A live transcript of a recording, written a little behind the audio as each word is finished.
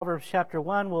Proverbs chapter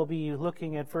 1. We'll be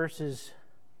looking at verses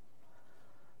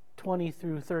 20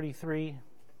 through 33.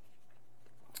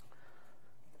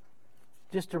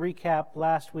 Just to recap,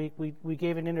 last week we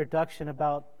gave an introduction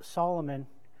about Solomon.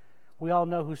 We all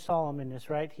know who Solomon is,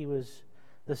 right? He was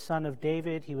the son of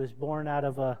David. He was born out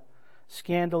of a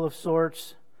scandal of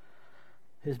sorts.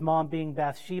 His mom being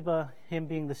Bathsheba, him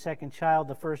being the second child.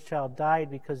 The first child died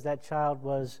because that child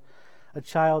was a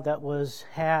child that was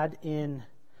had in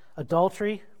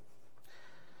adultery.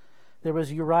 There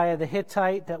was Uriah the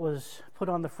Hittite that was put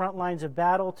on the front lines of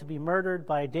battle to be murdered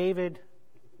by David.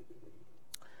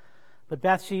 But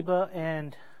Bathsheba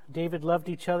and David loved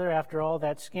each other after all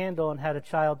that scandal and had a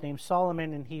child named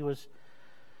Solomon, and he was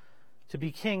to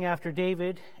be king after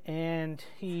David, and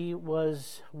he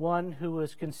was one who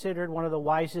was considered one of the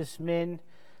wisest men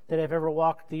that have ever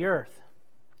walked the earth.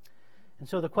 And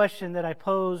so the question that I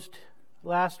posed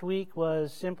last week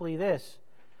was simply this: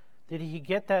 did he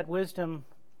get that wisdom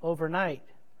overnight,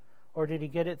 or did he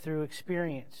get it through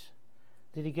experience?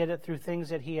 Did he get it through things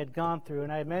that he had gone through?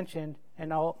 And I mentioned,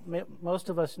 and most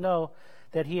of us know,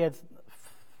 that he had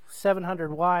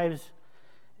 700 wives,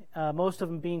 most of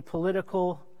them being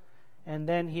political, and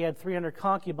then he had 300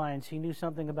 concubines. He knew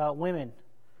something about women.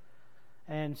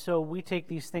 And so we take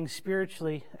these things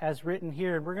spiritually as written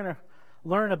here, and we're going to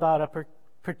learn about a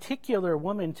particular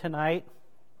woman tonight,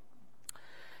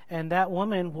 and that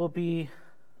woman will be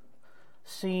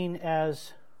seen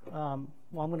as I'm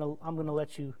going to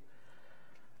let you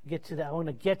get to that. I want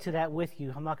to get to that with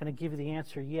you. I'm not going to give you the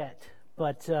answer yet,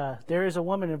 but there is a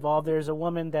woman involved. There's a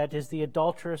woman that is the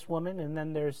adulterous woman, and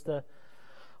then there's the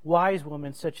wise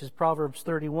woman, such as Proverbs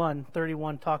 31.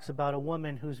 31 talks about a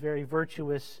woman who's very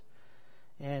virtuous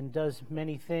and does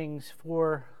many things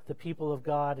for the people of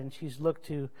God, and she's looked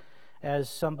to as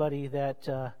somebody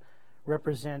that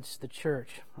represents the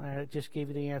church. I just gave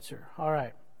you the answer. All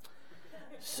right.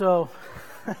 So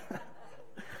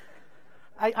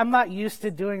I'm not used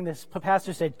to doing this.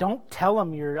 Pastor said, don't tell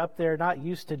them you're up there not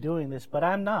used to doing this, but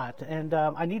I'm not, and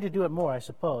I need to do it more, I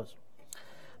suppose.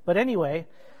 But anyway,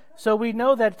 so we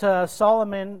know that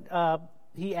Solomon,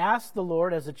 he asked the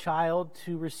Lord as a child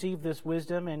to receive this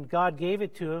wisdom, and God gave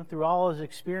it to him through all his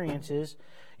experiences.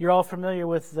 You're all familiar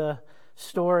with the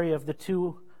story of the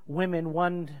two women.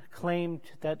 One claimed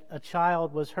that a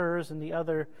child was hers, and the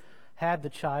other had the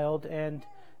child, and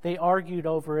they argued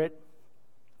over it,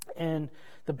 and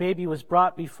the baby was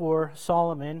brought before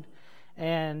Solomon.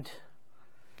 And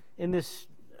in this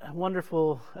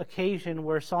wonderful occasion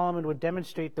where Solomon would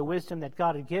demonstrate the wisdom that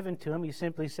God had given to him, he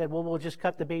simply said, well, we'll just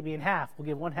cut the baby in half. We'll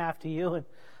give one half to you and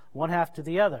one half to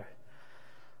the other.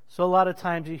 So a lot of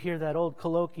times you hear that old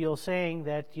colloquial saying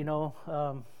that,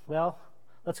 well,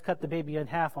 let's cut the baby in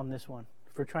half on this one,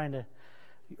 for trying to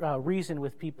reason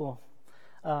with people.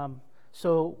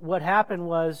 So what happened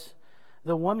was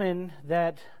the woman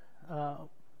that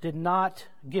did not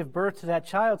give birth to that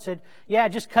child said, yeah,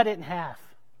 just cut it in half.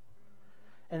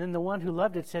 And then the one who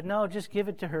loved it said, no, just give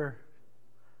it to her,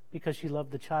 because she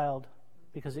loved the child,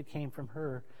 because it came from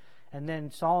her. And then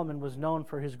Solomon was known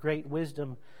for his great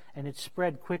wisdom, and it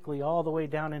spread quickly all the way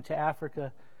down into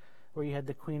Africa, where you had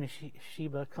the Queen of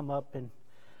Sheba come up and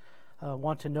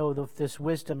want to know this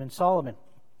wisdom in Solomon.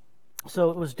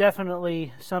 So it was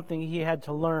definitely something he had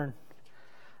to learn.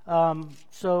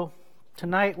 So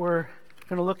tonight we're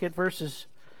going to look at verses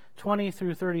 20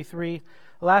 through 33.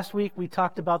 Last week we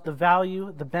talked about the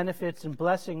value, the benefits, and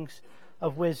blessings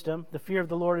of wisdom. The fear of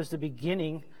the Lord is the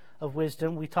beginning of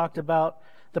wisdom. We talked about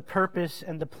the purpose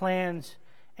and the plans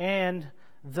and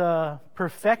the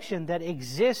perfection that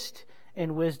exist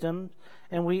in wisdom.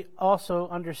 And we also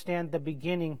understand the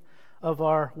beginning of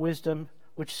our wisdom,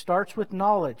 which starts with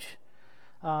knowledge.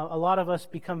 A lot of us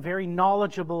become very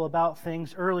knowledgeable about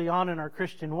things early on in our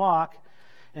Christian walk,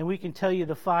 and we can tell you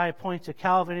the 5 points of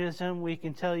Calvinism, we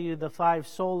can tell you the 5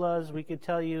 solas, we can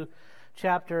tell you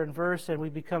chapter and verse, and we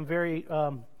become very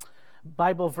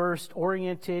Bible verse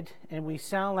oriented, and we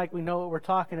sound like we know what we're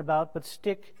talking about, but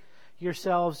stick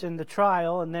yourselves in the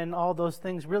trial, and then all those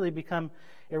things really become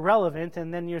irrelevant,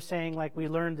 and then you're saying, like we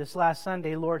learned this last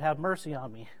Sunday, Lord, have mercy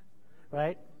on me,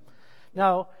 right?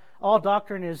 Now, all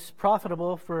doctrine is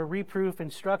profitable for reproof,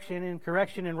 instruction, and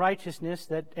correction in righteousness,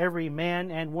 that every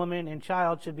man and woman and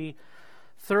child should be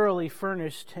thoroughly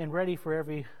furnished and ready for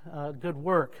every good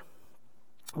work.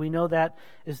 We know that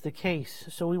is the case.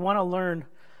 So we want to learn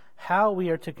how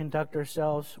we are to conduct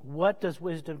ourselves, what does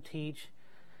wisdom teach,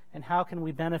 and how can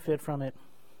we benefit from it.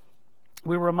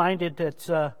 We're reminded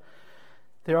that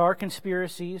there are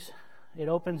conspiracies. It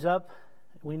opens up.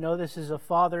 We know this is a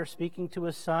father speaking to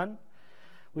a son.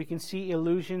 We can see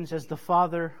illusions as the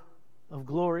Father of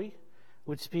glory.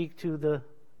 would speak to the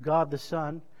God the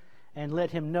Son and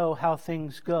let him know how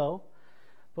things go.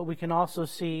 But we can also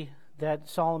see that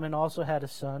Solomon also had a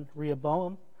son,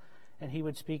 Rehoboam, and he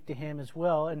would speak to him as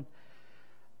well. And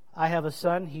I have a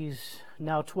son. He's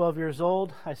now 12 years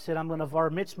old. I said, I'm going to bar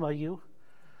mitzvah you.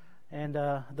 And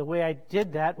the way I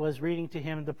did that was reading to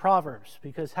him the Proverbs,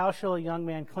 because how shall a young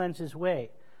man cleanse his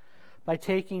way? By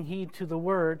taking heed to the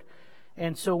word.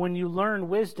 And so when you learn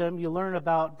wisdom, you learn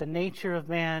about the nature of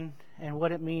man and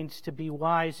what it means to be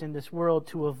wise in this world,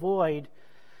 to avoid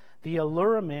the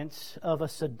allurements of a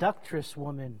seductress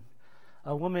woman,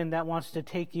 a woman that wants to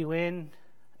take you in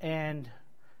and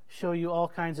show you all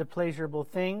kinds of pleasurable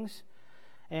things.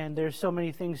 And there's so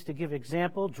many things to give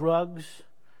example: drugs,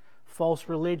 false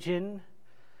religion,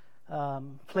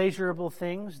 pleasurable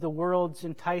things, the world's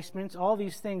enticements. All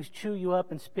these things chew you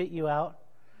up and spit you out.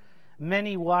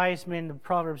 Many wise men, the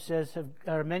Proverbs says,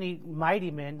 or many mighty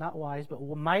men, not wise, but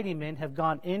mighty men have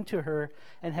gone into her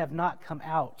and have not come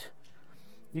out.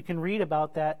 You can read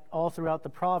about that all throughout the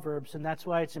Proverbs, and that's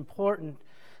why it's important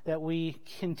that we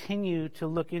continue to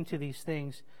look into these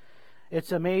things.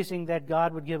 It's amazing that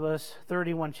God would give us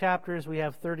 31 chapters. We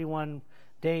have 31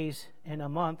 days in a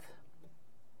month,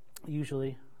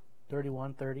 usually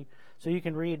 31, 30. So you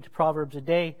can read Proverbs a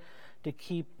day to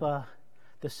keep the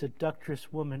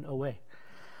seductress woman away.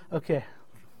 Okay.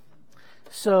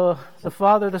 So the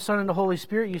Father, the Son, and the Holy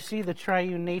Spirit, you see the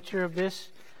triune nature of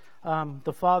this.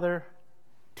 The Father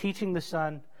teaching the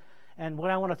Son. And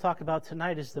what I want to talk about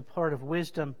tonight is the part of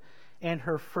wisdom and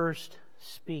her first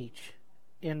speech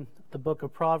in the book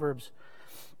of Proverbs.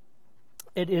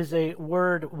 It is a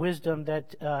word, wisdom,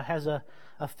 that has a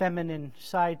feminine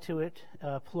side to it,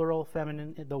 plural,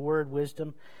 feminine, the word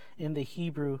wisdom in the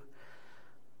Hebrew.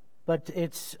 But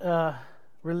it's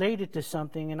related to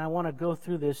something, and I want to go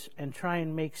through this and try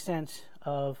and make sense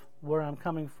of where I'm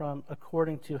coming from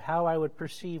according to how I would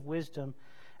perceive wisdom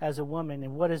as a woman,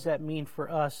 and what does that mean for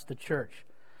us, the church.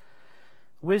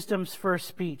 Wisdom's first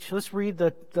speech. Let's read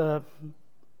the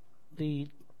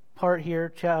part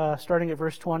here, starting at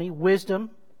verse 20.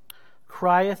 Wisdom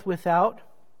crieth without.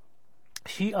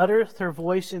 She uttereth her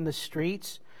voice in the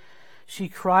streets. She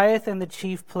crieth in the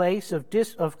chief place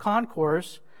of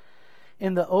concourse.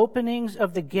 In the openings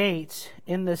of the gates,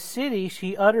 in the city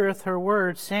she uttereth her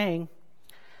words, saying,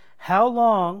 How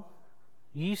long,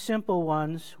 ye simple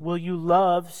ones, will you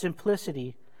love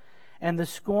simplicity? And the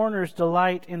scorners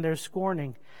delight in their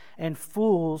scorning, and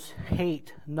fools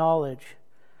hate knowledge.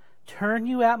 Turn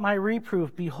you at my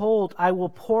reproof. Behold, I will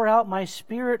pour out my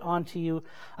spirit unto you.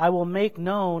 I will make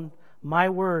known my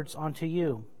words unto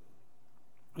you.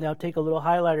 Now take a little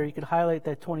highlighter. You could highlight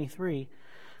that 23,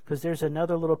 because there's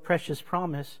another little precious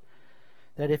promise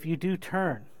that if you do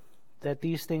turn, that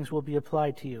these things will be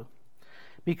applied to you.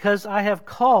 Because I have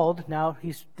called, now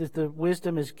the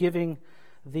wisdom is giving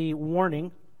the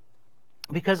warning.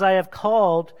 Because I have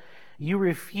called, you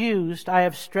refused. I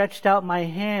have stretched out my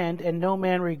hand, and no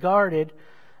man regarded.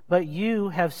 But you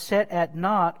have set at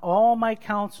naught all my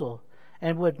counsel,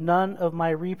 and would none of my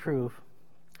reproof.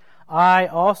 I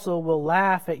also will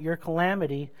laugh at your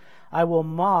calamity. I will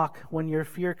mock when your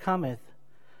fear cometh.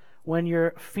 When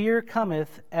your fear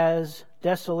cometh as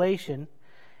desolation,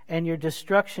 and your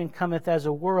destruction cometh as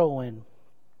a whirlwind.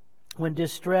 When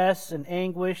distress and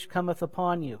anguish cometh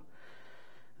upon you,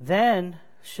 then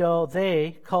shall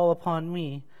they call upon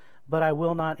me, but I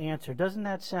will not answer. Doesn't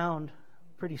that sound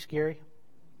pretty scary?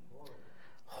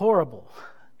 Horrible.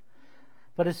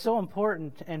 But it's so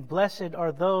important, and blessed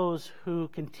are those who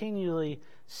continually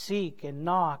seek and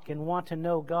knock and want to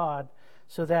know God,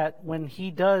 so that when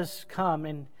He does come,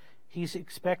 and He's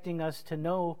expecting us to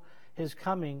know His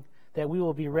coming, that we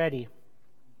will be ready.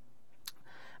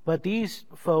 But these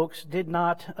folks did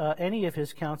not any of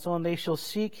His counsel, and they shall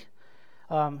seek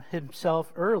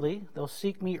Himself early. They'll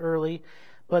seek me early,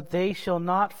 but they shall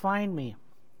not find me,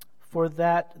 for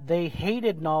that they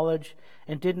hated knowledge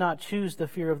and did not choose the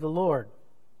fear of the Lord.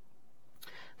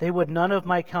 They would none of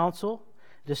my counsel,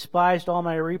 despised all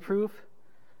my reproof.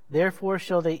 Therefore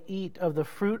shall they eat of the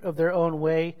fruit of their own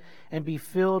way, and be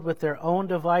filled with their own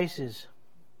devices.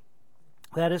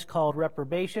 That is called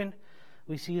reprobation.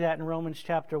 We see that in Romans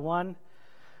chapter 1.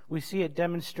 We see it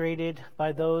demonstrated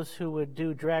by those who would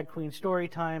do drag queen story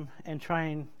time and try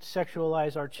and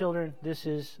sexualize our children. This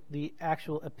is the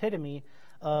actual epitome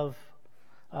of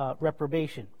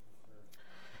reprobation.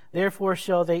 Therefore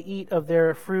shall they eat of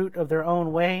their fruit of their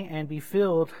own way, and be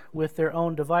filled with their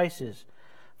own devices.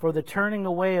 For the turning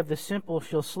away of the simple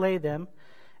shall slay them,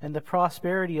 and the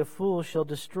prosperity of fools shall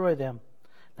destroy them.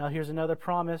 Now here's another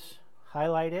promise.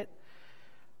 Highlight it.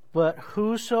 But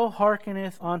whoso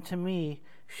hearkeneth unto me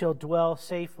shall dwell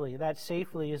safely. That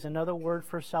safely is another word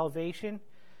for salvation.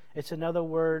 It's another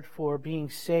word for being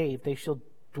saved. They shall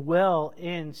dwell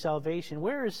in salvation.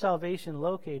 Where is salvation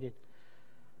located?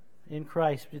 In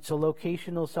Christ. It's a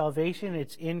locational salvation.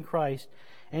 It's in Christ.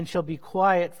 And shall be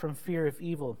quiet from fear of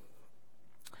evil.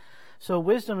 So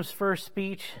wisdom's first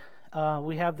speech,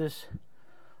 we have this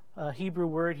Hebrew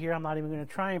word here. I'm not even going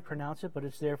to try and pronounce it, but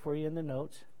it's there for you in the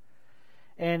notes.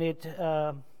 And it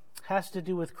has to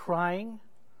do with crying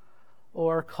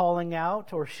or calling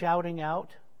out or shouting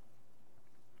out.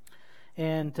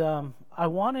 And I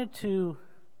wanted to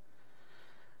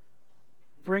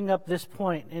bring up this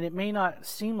point, and it may not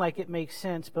seem like it makes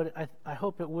sense, but I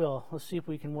hope it will. Let's see if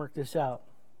we can work this out.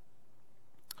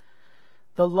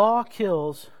 The law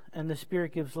kills and the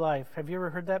Spirit gives life. Have you ever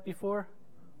heard that before?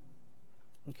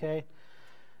 Okay.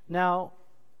 Now,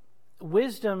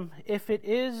 wisdom, if it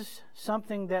is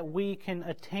something that we can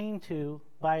attain to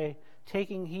by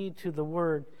taking heed to the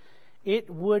Word, it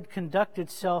would conduct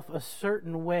itself a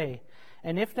certain way.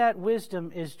 And if that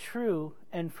wisdom is true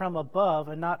and from above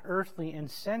and not earthly and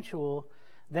sensual,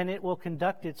 then it will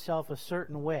conduct itself a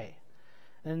certain way.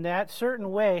 And that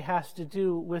certain way has to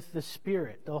do with the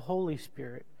Spirit, the Holy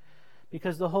Spirit.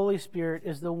 Because the Holy Spirit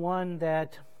is the one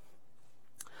that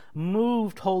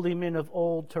moved holy men of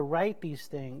old to write these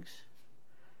things.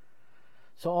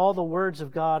 So all the words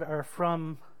of God are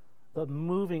from the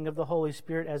moving of the Holy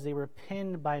Spirit as they were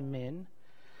penned by men.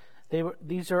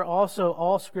 These are also,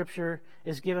 all Scripture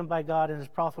is given by God and is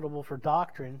profitable for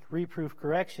doctrine, reproof,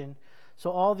 correction.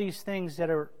 So all these things that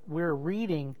we're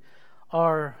reading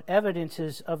are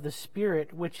evidences of the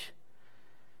Spirit, which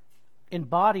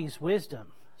embodies wisdom.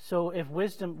 So if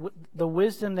the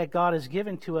wisdom that God has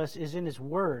given to us is in His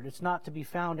Word, it's not to be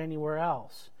found anywhere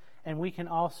else. And we can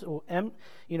also,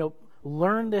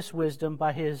 learn this wisdom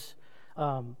by His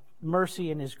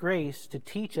mercy and His grace to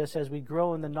teach us as we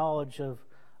grow in the knowledge of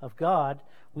God.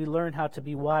 We learn how to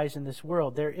be wise in this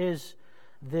world. There is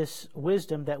this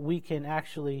wisdom that we can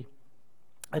actually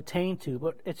attain to,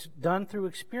 but it's done through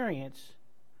experience.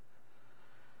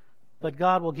 But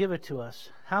God will give it to us.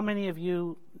 How many of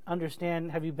you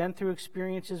understand, have you been through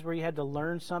experiences where you had to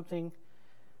learn something?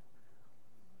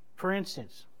 For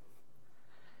instance,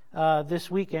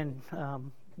 this weekend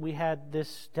we had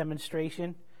this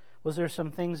demonstration. Was there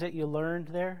some things that you learned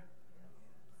there?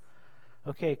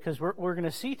 Okay, because we're going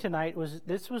to see tonight,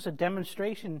 this was a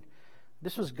demonstration.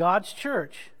 This was God's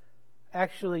church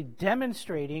actually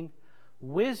demonstrating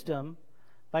wisdom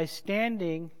by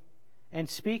standing and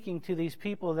speaking to these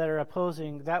people that are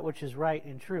opposing that which is right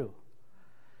and true.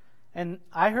 And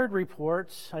I heard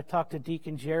reports. I talked to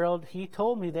Deacon Gerald. He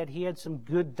told me that he had some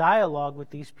good dialogue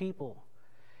with these people.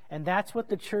 And that's what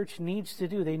the church needs to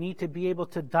do. They need to be able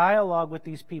to dialogue with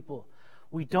these people.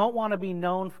 We don't want to be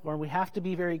known for, and we have to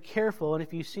be very careful. And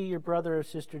if you see your brother or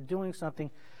sister doing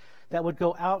something that would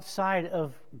go outside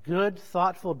of good,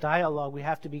 thoughtful dialogue, we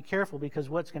have to be careful, because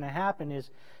what's going to happen is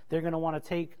they're going to want to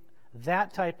take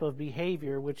that type of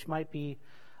behavior, which might be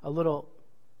a little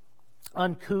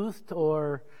uncouth,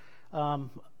 or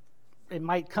it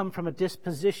might come from a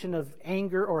disposition of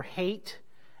anger or hate.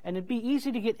 And it'd be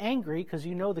easy to get angry because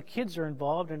the kids are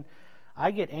involved, and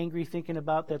I get angry thinking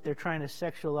about that they're trying to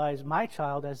sexualize my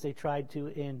child as they tried to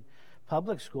in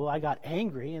public school. I got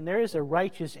angry, and there is a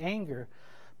righteous anger.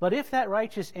 But if that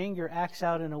righteous anger acts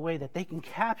out in a way that they can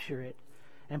capture it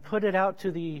and put it out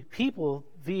to the people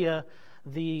via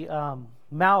the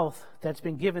mouth that's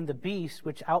been given the beast,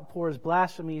 which outpours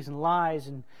blasphemies and lies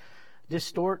and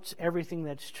distorts everything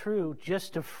that's true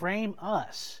just to frame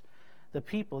us, the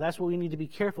people. That's what we need to be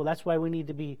careful. That's why we need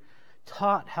to be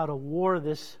taught how to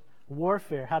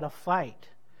warfare, how to fight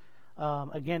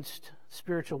against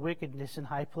spiritual wickedness in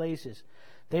high places.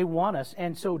 They want us.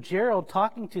 And so Gerald,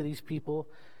 talking to these people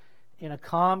in a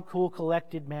calm, cool,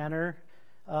 collected manner,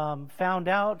 found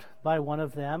out by one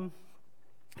of them.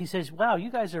 He says, wow, you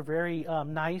guys are very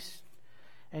nice,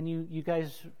 and you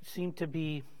guys seem to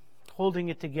be holding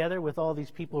it together with all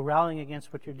these people rallying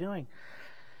against what you're doing.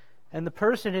 And the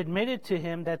person admitted to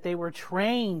him that they were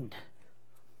trained.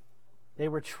 They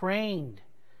were trained.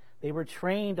 They were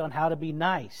trained on how to be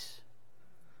nice.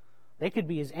 They could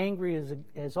be as angry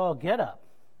as all get up,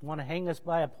 want to hang us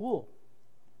by a pool.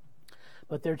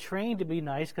 But they're trained to be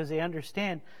nice because they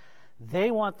understand they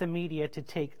want the media to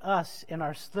take us in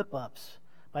our slip-ups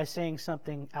by saying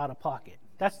something out of pocket.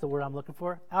 That's the word I'm looking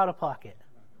for, out of pocket.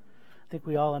 I think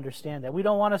we all understand that. We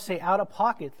don't want to say out of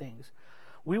pocket things.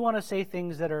 We want to say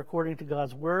things that are according to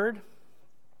God's Word,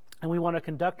 and we want to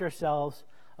conduct ourselves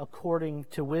according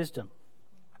to wisdom.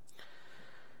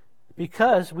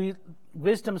 Because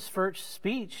wisdom's first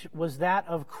speech was that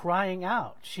of crying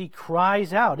out. She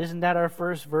cries out. Isn't that our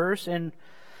first verse in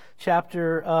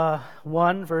chapter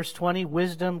 1, verse 20?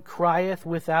 Wisdom crieth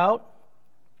without.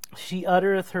 She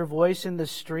uttereth her voice in the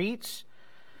streets.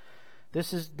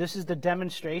 This is the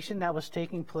demonstration that was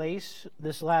taking place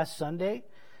this last Sunday.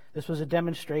 This was a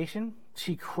demonstration.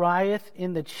 She crieth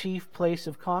in the chief place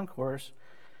of concourse,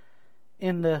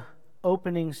 in the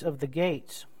openings of the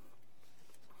gates.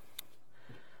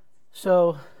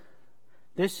 So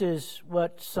this is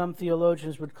what some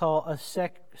theologians would call a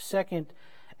second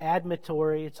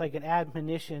admonitory. It's like an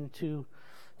admonition to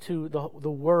the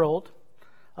world,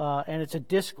 and it's a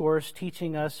discourse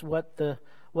teaching us what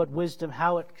wisdom,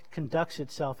 how it conducts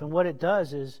itself. And what it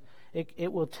does is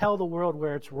it will tell the world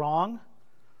where it's wrong.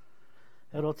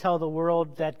 It'll tell the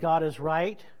world that God is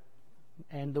right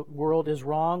and the world is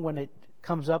wrong when it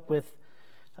comes up with,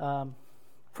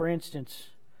 for instance,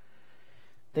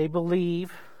 they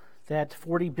believe that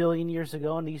 40 billion years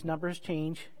ago, and these numbers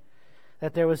change,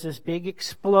 that there was this big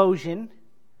explosion,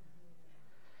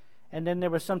 and then there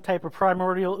was some type of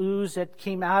primordial ooze that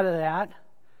came out of that.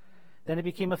 Then it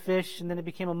became a fish, and then it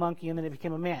became a monkey, and then it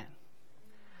became a man.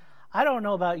 I don't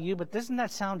know about you, but doesn't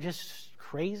that sound just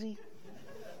crazy?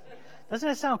 Doesn't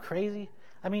that sound crazy?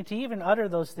 I mean, to even utter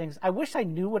those things. I wish I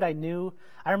knew what I knew.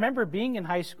 I remember being in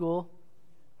high school,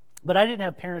 but I didn't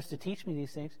have parents to teach me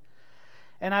these things.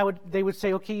 And they would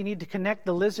say, okay, you need to connect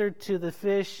the lizard to the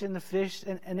fish, and the fish,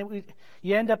 and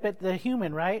you end up at the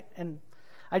human, right? And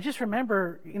I just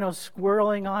remember,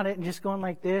 squirreling on it and just going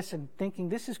like this and thinking,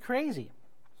 this is crazy.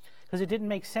 Because it didn't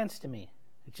make sense to me.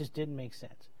 It just didn't make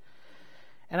sense.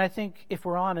 And I think, if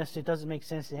we're honest, it doesn't make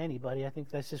sense to anybody. I think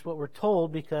that's just what we're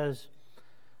told because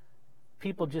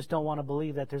people just don't want to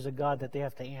believe that there's a God that they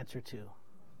have to answer to.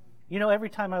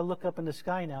 Every time I look up in the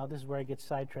sky now, this is where I get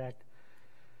sidetracked,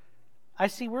 I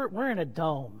see we're in a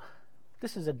dome.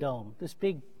 This is a dome. This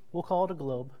big, we'll call it a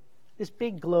globe. This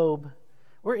big globe,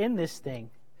 we're in this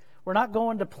thing. We're not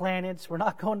going to planets. We're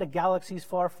not going to galaxies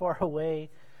far, far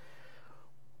away.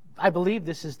 I believe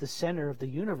this is the center of the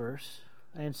universe,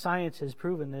 and science has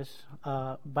proven this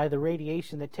by the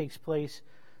radiation that takes place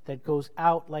that goes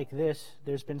out like this.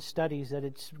 There's been studies that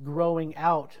it's growing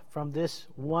out from this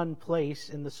one place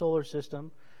in the solar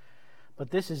system,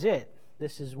 but this is it.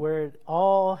 This is where it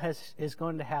all is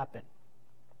going to happen.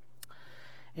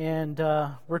 And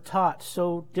we're taught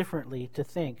so differently to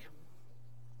think.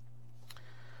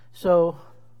 So,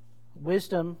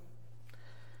 wisdom,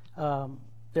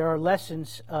 there are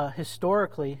lessons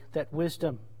historically that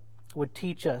wisdom would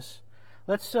teach us.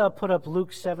 Let's put up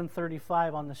Luke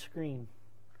 7:35 on the screen.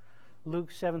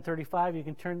 Luke 7:35, you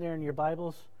can turn there in your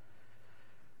Bibles.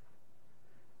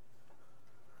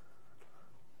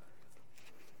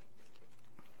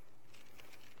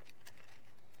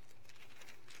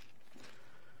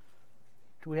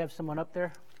 Do we have someone up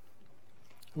there?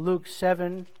 Luke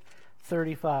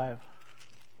 7:35.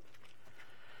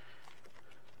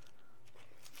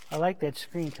 I like that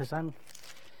screen because I'm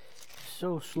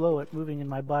so slow at moving in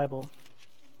my Bible.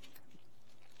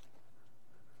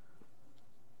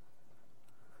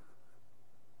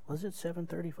 Was it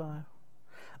 7:35?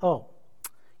 Oh,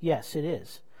 yes, it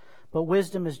is. But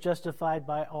wisdom is justified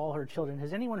by all her children.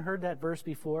 Has anyone heard that verse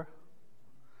before?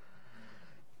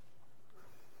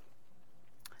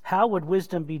 How would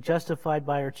wisdom be justified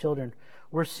by her children?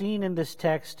 We're seeing in this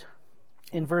text,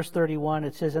 in verse 31,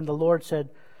 it says, "And the Lord said,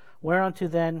 Whereunto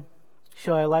then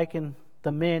shall I liken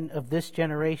the men of this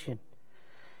generation?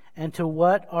 And to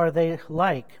what are they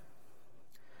like?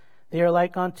 They are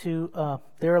like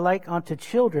unto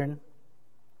children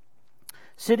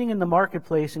sitting in the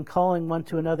marketplace and calling one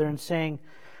to another and saying,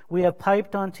 We have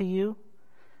piped unto you,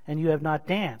 and you have not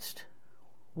danced.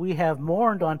 We have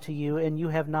mourned unto you, and you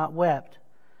have not wept.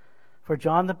 For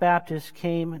John the Baptist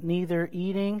came neither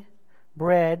eating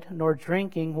bread nor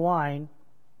drinking wine,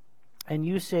 and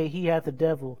you say he hath a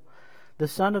devil. The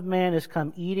Son of Man is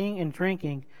come eating and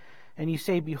drinking, and you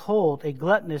say, Behold, a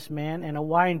gluttonous man and a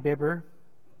winebibber,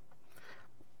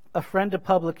 a friend of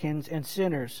publicans and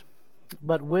sinners.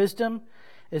 But wisdom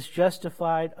is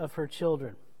justified of her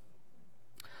children."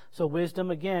 So wisdom,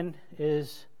 again,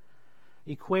 is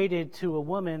equated to a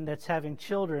woman that's having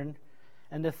children,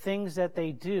 and the things that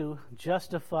they do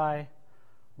justify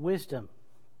wisdom.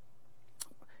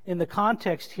 In the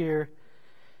context here,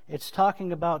 it's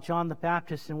talking about John the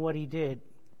Baptist and what he did.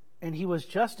 And he was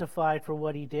justified for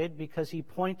what he did because he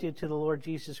pointed to the Lord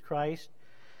Jesus Christ.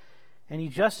 And he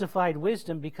justified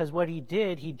wisdom because what he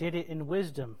did it in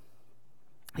wisdom.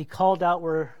 He called out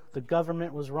where the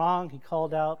government was wrong. He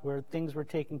called out where things were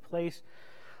taking place,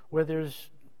 where there's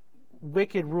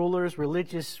wicked rulers,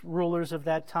 religious rulers of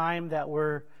that time that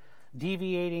were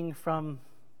deviating from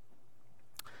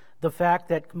the fact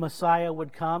that Messiah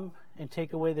would come and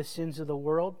take away the sins of the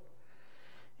world.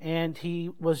 And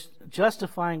he was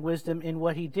justifying wisdom in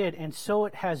what he did. And so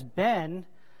it has been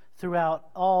throughout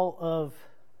all of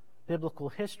biblical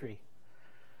history.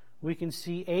 We can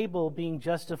see Abel being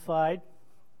justified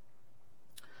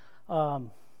in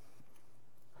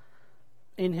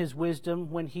his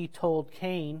wisdom when he told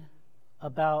Cain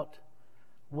about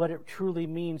what it truly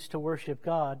means to worship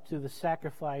God through the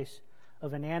sacrifice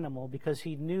of an animal, because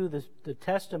he knew the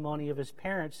testimony of his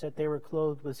parents that they were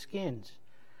clothed with skins,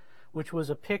 which was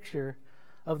a picture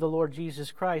of the Lord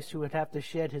Jesus Christ, who would have to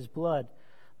shed his blood.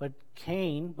 But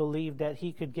Cain believed that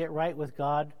he could get right with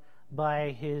God by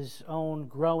his own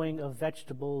growing of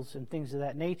vegetables and things of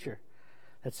that nature,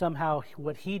 that somehow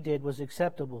what he did was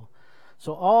acceptable.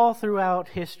 So all throughout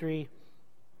history,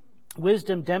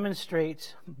 wisdom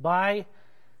demonstrates by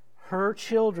her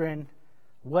children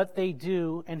what they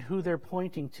do and who they're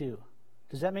pointing to.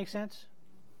 Does that make sense?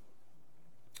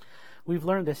 We've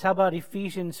learned this. How about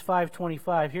Ephesians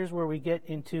 5:25? Here's where we get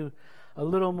into a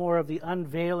little more of the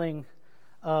unveiling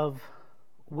of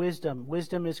wisdom.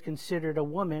 Wisdom is considered a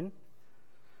woman.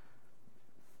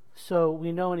 So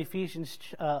we know in Ephesians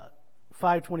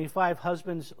 5:25,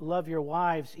 husbands, love your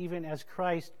wives, even as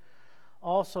Christ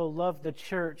also loved the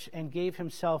church and gave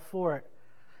himself for it.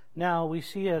 Now, we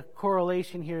see a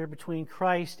correlation here between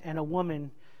Christ and a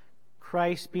woman.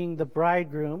 Christ being the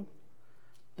bridegroom,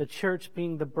 the church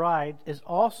being the bride, is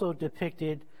also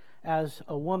depicted as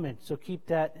a woman. So keep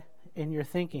that in your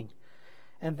thinking.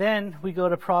 And then we go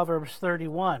to Proverbs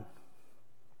 31.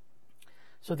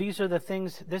 So these are the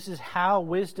things, this is how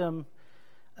wisdom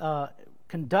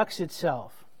conducts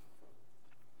itself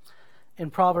in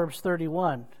Proverbs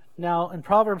 31. Now, in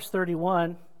Proverbs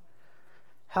 31,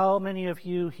 how many of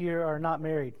you here are not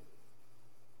married?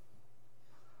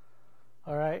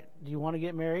 All right. Do you want to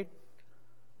get married?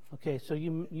 Okay, so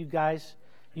you guys,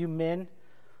 you men,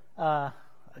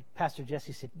 Pastor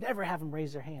Jesse said, never have them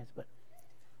raise their hands. But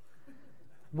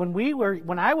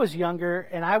when I was younger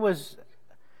and I was,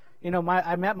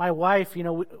 I met my wife,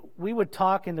 we would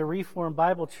talk in the Reformed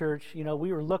Bible Church, we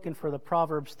were looking for the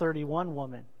Proverbs 31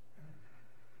 woman.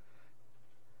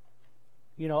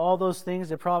 All those things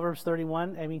that Proverbs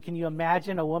 31, can you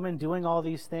imagine a woman doing all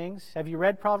these things? Have you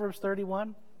read Proverbs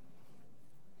 31?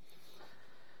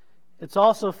 It's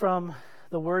also from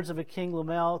the words of a King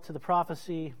Lemuel to the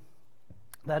prophecy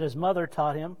that his mother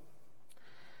taught him.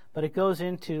 But it goes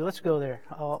into, let's go there.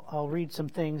 I'll read some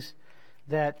things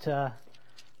that a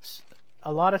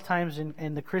lot of times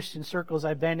in the Christian circles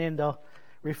I've been in, they'll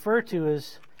refer to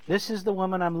as, this is the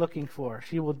woman I'm looking for.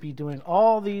 She will be doing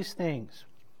all these things.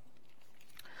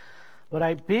 But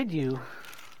I bid you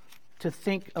to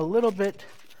think a little bit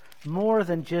more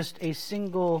than just a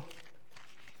single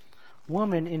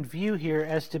woman in view here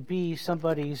as to be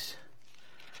somebody's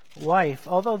wife.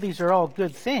 Although these are all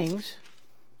good things,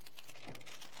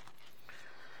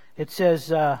 it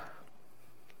says,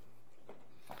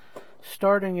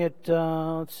 starting at,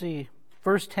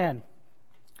 verse 10.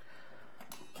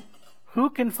 Who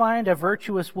can find a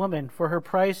virtuous woman? For her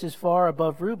price is far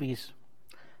above rubies.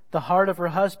 The heart of her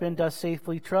husband does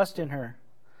safely trust in her,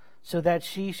 so that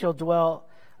she shall dwell,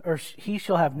 or he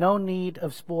shall have no need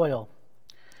of spoil.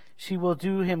 She will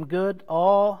do him good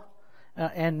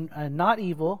and not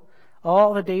evil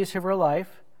all the days of her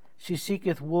life. She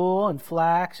seeketh wool and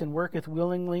flax, and worketh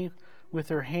willingly with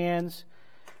her hands.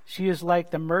 She is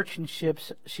like the merchant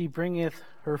ships. She bringeth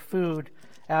her food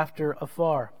after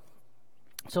afar.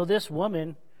 So this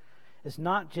woman is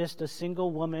not just a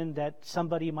single woman that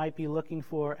somebody might be looking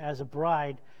for as a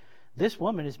bride. This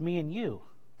woman is me and you,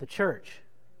 the church.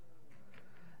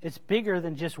 It's bigger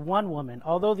than just one woman.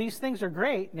 Although these things are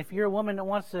great, and if you're a woman that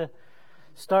wants to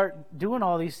start doing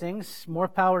all these things, more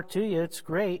power to you. It's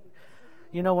great.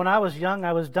 When I was young,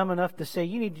 I was dumb enough to say,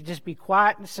 you need to just be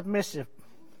quiet and submissive.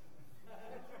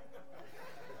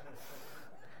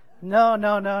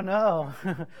 No.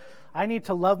 I need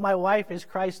to love my wife as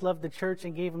Christ loved the church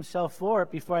and gave himself for it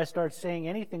before I start saying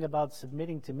anything about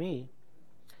submitting to me.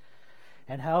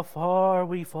 And how far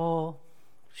we fall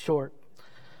short.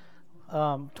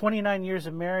 29 years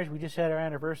of marriage. We just had our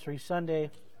anniversary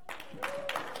Sunday.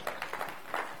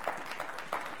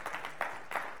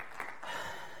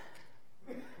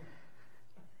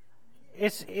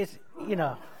 It's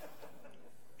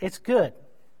good.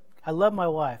 I love my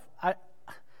wife.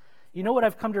 You know what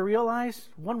I've come to realize?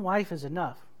 One wife is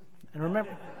enough. And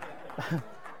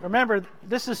remember,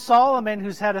 this is Solomon,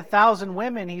 who's had 1,000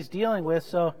 women he's dealing with,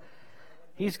 so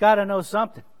he's got to know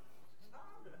something.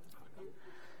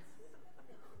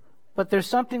 But there's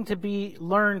something to be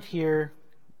learned here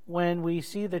when we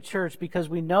see the church, because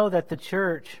we know that the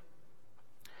church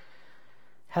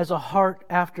has a heart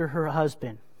after her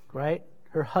husband, right?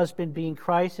 Her husband being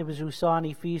Christ. It was we saw in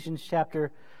Ephesians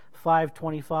chapter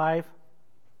 5:25.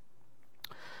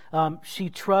 He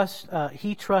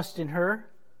trusts in her,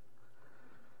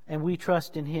 and we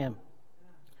trust in him.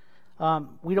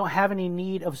 We don't have any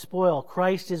need of spoil.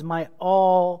 Christ is my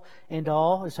all and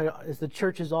all. As the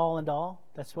church is all and all.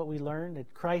 That's what we learned,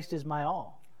 that Christ is my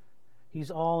all. He's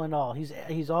all and all.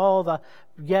 He's all the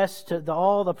yes to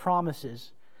all the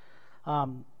promises.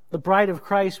 The bride of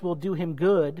Christ will do him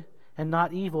good and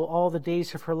not evil all the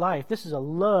days of her life. This is a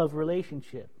love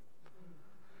relationship.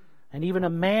 And even a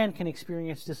man can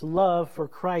experience this love for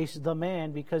Christ, the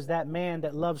man, because that man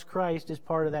that loves Christ is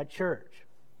part of that church.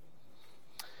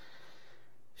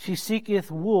 She seeketh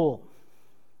wool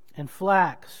and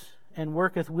flax and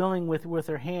worketh willing with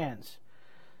her hands.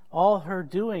 All her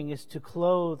doing is to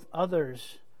clothe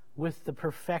others with the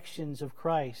perfections of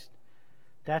Christ.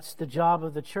 That's the job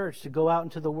of the church, to go out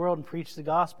into the world and preach the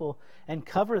gospel and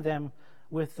cover them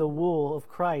with the wool of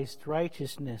Christ,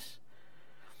 righteousness.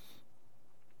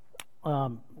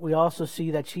 We also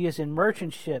see that she is in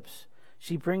merchant ships.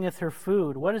 She bringeth her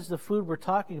food. What is the food we're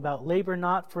talking about? Labor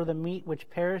not for the meat which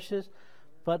perishes,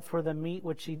 but for the meat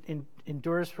which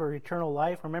endures for eternal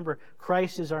life. Remember,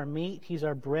 Christ is our meat. He's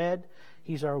our bread.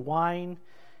 He's our wine.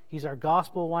 He's our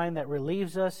gospel wine that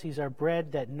relieves us. He's our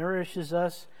bread that nourishes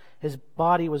us. His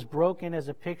body was broken as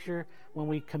a picture. When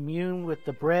we commune with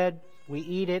the bread, we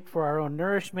eat it for our own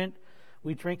nourishment.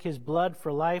 We drink his blood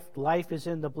for life. Life is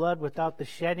in the blood. Without the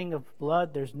shedding of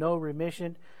blood, there's no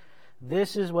remission.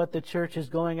 This is what the church is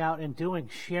going out and doing,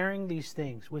 sharing these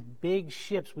things with big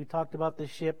ships. We talked about the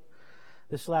ship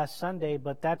this last Sunday,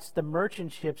 but that's the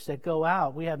merchant ships that go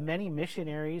out. We have many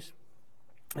missionaries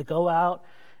that go out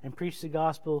and preach the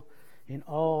gospel in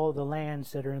all the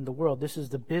lands that are in the world. This is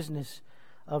the business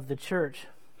of the church.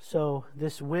 So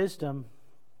this wisdom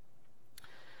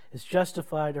is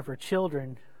justified of her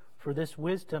children, for this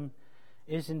wisdom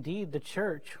is indeed the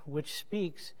church which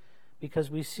speaks, because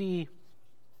we see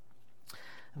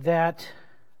that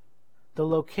the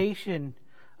location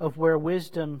of where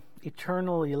wisdom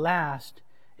eternally lasts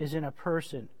is in a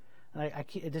person.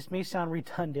 This may sound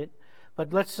redundant,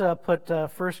 but let's put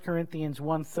 1 Corinthians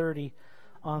 1:30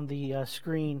 on the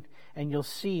screen, and you'll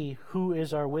see who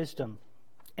is our wisdom.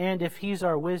 And if he's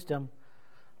our wisdom,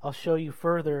 I'll show you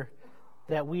further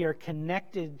that we are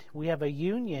connected. We have a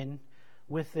union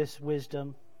with this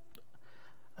wisdom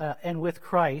and with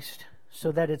Christ,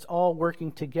 so that it's all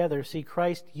working together. See,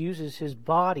 Christ uses his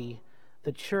body,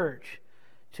 the church,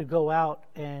 to go out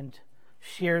and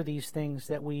share these things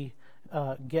that we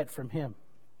get from him.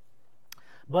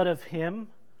 But of him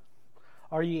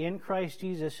are ye in Christ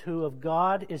Jesus, who of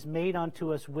God is made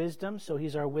unto us wisdom. So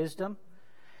he's our wisdom.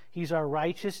 He's our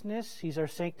righteousness. He's our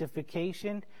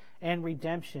sanctification and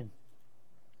redemption.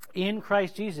 In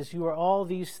Christ Jesus, you are all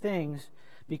these things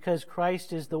because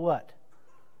Christ is the what?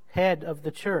 Head of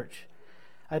the church.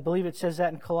 I believe it says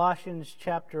that in Colossians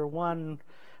chapter 1,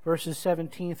 verses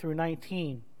 17 through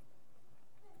 19.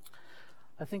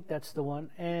 I think that's the one.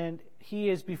 And he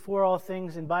is before all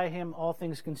things, and by him all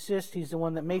things consist. He's the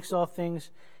one that makes all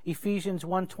things. Ephesians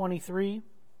 1:23,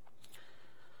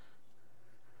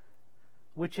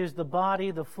 which is the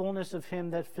body, the fullness of him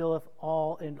that filleth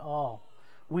all in all.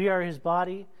 We are his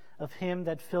body, of him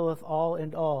that filleth all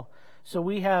in all. So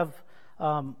we have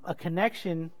a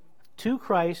connection to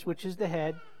Christ, which is the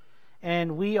head,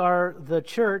 and we are the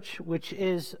church, which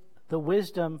is the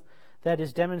wisdom that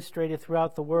is demonstrated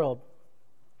throughout the world.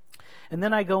 And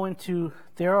then I go into,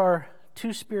 there are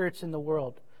two spirits in the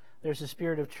world. There's a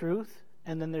spirit of truth,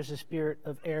 and then there's a spirit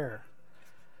of error.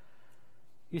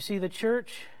 You see, the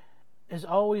church has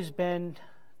always been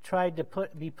tried to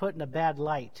be put in a bad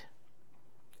light.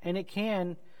 And it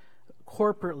can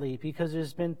corporately, because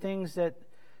there's been things that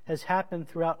has happened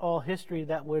throughout all history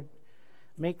that would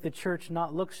make the church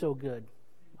not look so good.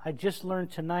 I just learned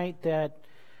tonight that,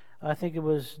 I think it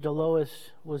was Delois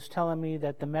was telling me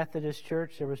that the Methodist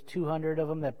Church, there was 200 of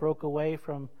them that broke away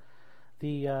from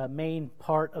the main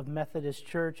part of Methodist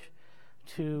Church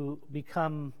to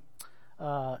become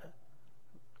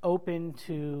open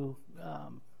to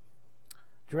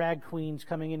drag queens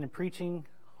coming in and preaching,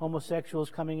 homosexuals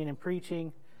coming in and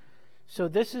preaching. So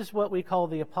this is what we call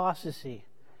the apostasy.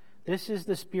 This is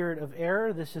the spirit of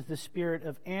error. This is the spirit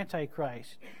of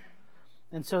Antichrist.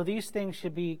 And so these things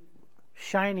should be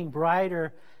shining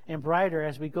brighter and brighter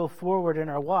as we go forward in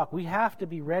our walk. We have to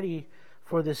be ready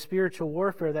for the spiritual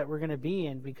warfare that we're going to be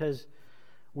in, because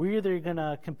we're either going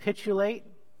to capitulate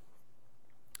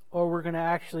or we're going to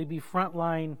actually be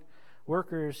frontline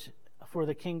workers for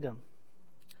the kingdom.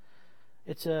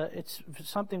 It's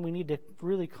something we need to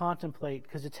really contemplate,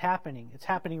 because it's happening. It's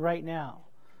happening right now.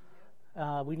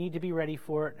 We need to be ready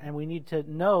for it, and we need to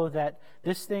know that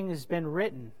this thing has been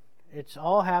written. It's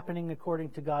all happening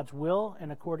according to God's will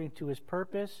and according to His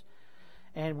purpose,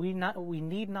 and we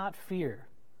need not fear,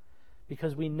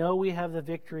 because we know we have the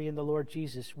victory in the Lord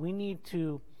Jesus. We need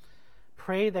to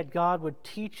pray that God would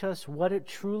teach us what it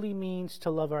truly means to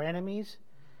love our enemies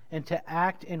and to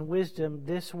act in wisdom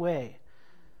this way.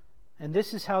 And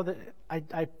this is how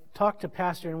I talked to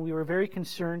Pastor, and we were very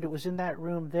concerned. It was in that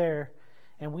room there.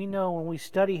 And we know when we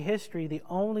study history, the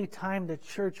only time the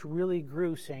church really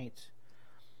grew, saints,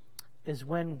 is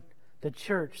when the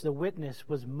church, the witness,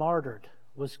 was martyred,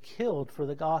 was killed for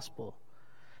the gospel.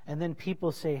 And then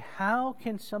people say, how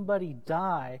can somebody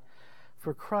die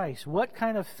for Christ? What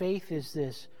kind of faith is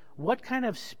this? What kind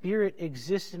of spirit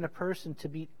exists in a person to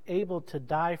be able to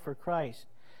die for Christ?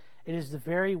 It is the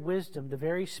very wisdom, the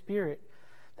very spirit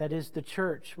that is the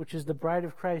church, which is the bride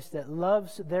of Christ, that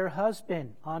loves their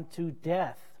husband unto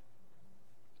death.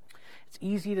 It's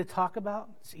easy to talk about.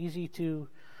 It's easy to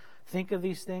think of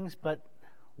these things, but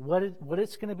what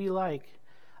it's going to be like,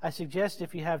 I suggest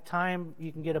if you have time,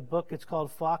 you can get a book. It's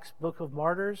called Fox Book of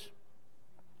Martyrs.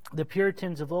 The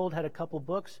Puritans of old had a couple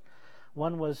books.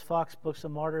 One was Fox Books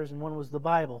of Martyrs, and one was the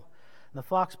Bible. And the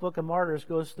Fox Book of Martyrs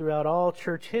goes throughout all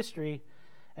church history,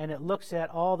 and it looks at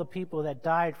all the people that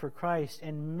died for Christ.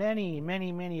 And many,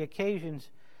 many, many occasions,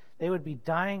 they would be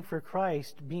dying for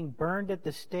Christ, being burned at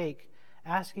the stake,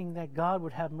 asking that God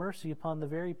would have mercy upon the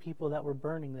very people that were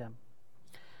burning them.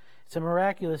 It's a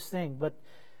miraculous thing, but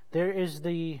there is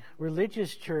the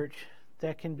religious church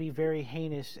that can be very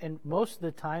heinous. And most of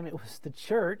the time, it was the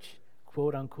church,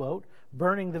 quote unquote,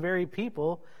 burning the very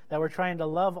people that were trying to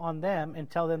love on them and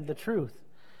tell them the truth.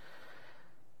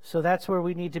 So that's where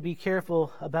we need to be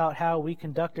careful about how we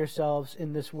conduct ourselves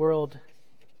in this world.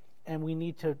 And we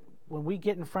need to, when we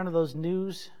get in front of those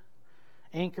news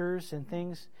anchors and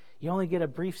things, you only get a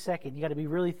brief second. You got to be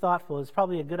really thoughtful. It's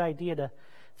probably a good idea to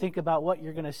think about what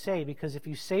you're going to say, because if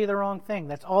you say the wrong thing,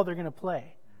 that's all they're going to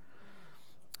play.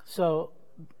 So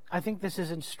I think this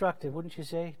is instructive, wouldn't you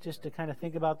say? Just to kind of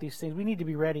think about these things. We need to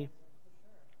be ready.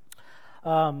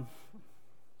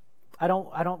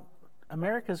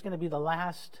 America is going to be the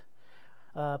last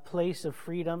place of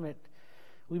freedom.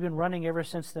 We've been running ever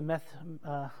since the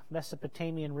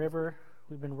Mesopotamian River.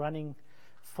 We've been running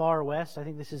far west. I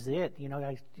think this is it. You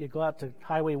know, you go out to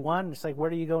Highway 1. It's like, where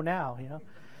do you go now? You know,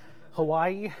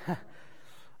 Hawaii.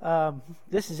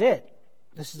 This is it.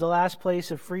 This is the last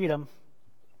place of freedom.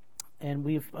 And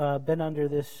we've been under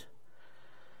this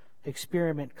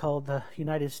experiment called the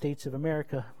United States of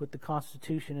America with the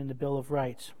Constitution and the Bill of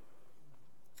Rights.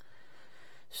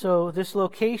 So this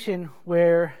location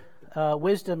where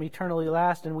wisdom eternally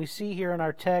lasts, and we see here in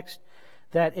our text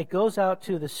that it goes out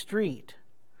to the street.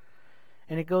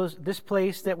 And it goes, this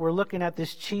place that we're looking at,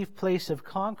 this chief place of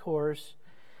concourse,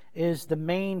 is the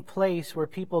main place where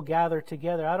people gather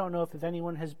together. I don't know if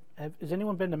anyone has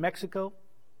anyone been to Mexico?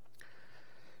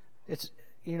 It's,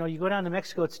 you know, you go down to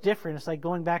Mexico, it's different. It's like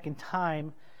going back in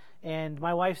time. And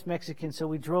my wife's Mexican, so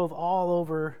we drove all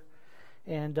over,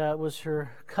 and it was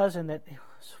her cousin that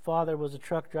his father was a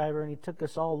truck driver, and he took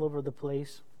us all over the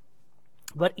place.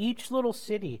 But each little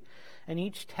city and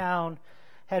each town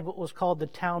had what was called the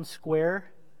town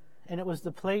square, and it was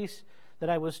the place that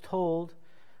I was told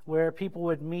where people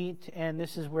would meet, and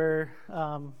this is where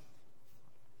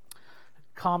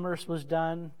commerce was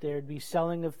done. There'd be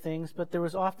selling of things, but there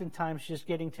was oftentimes just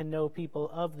getting to know people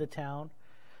of the town.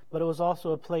 But it was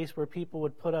also a place where people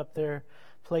would put up their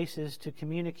places to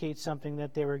communicate something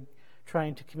that they were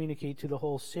trying to communicate to the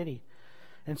whole city.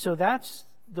 And so that's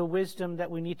the wisdom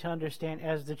that we need to understand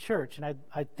as the church. And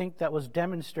I think that was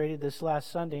demonstrated this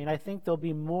last Sunday. And I think there'll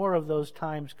be more of those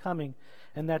times coming.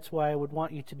 And that's why I would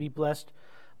want you to be blessed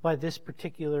by this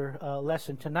particular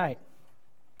lesson tonight.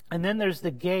 And then there's the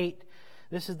gate.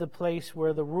 This is the place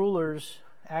where the rulers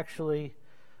actually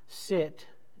sit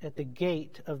at the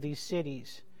gate of these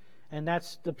cities. And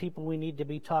that's the people we need to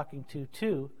be talking to,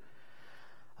 too.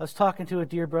 I was talking to a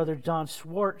dear brother, John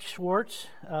Schwartz.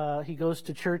 He goes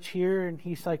to church here, and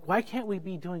he's like, why can't we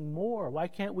be doing more? Why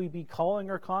can't we be calling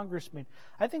our congressmen?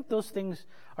 I think those things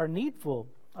are needful,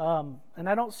 and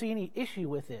I don't see any issue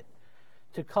with it,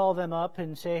 to call them up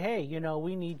and say, hey, you know,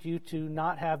 we need you to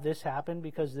not have this happen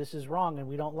because this is wrong and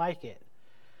we don't like it.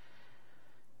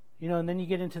 You know, and then you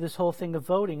get into this whole thing of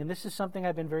voting, and this is something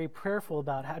I've been very prayerful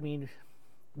about. I mean,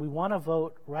 we want to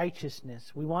vote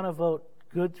righteousness. We want to vote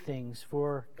good things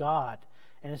for God.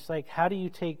 And it's like, how do you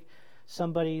take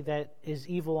somebody that is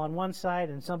evil on one side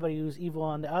and somebody who's evil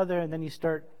on the other, and then you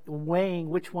start weighing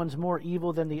which one's more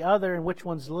evil than the other and which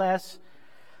one's less.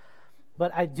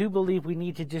 But I do believe we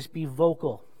need to just be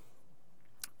vocal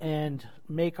and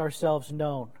make ourselves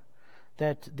known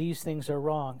that these things are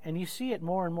wrong. And you see it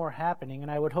more and more happening, and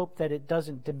I would hope that it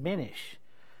doesn't diminish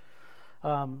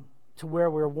to where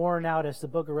we're worn out, as the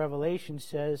book of Revelation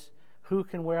says, who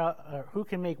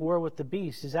can make war with the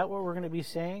beast? Is that what we're going to be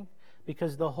saying?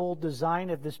 Because the whole design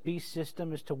of this beast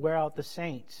system is to wear out the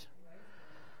saints.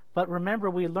 But remember,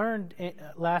 we learned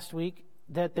last week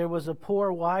that there was a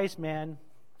poor wise man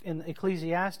in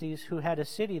Ecclesiastes who had a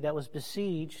city that was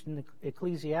besieged in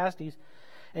Ecclesiastes,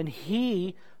 and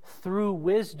he, through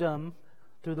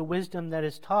the wisdom that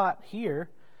is taught here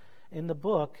in the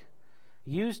book,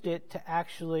 used it to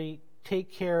actually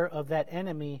take care of that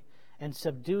enemy and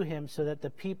subdue him so that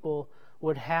the people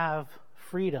would have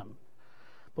freedom.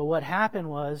 But what happened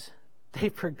was they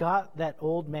forgot that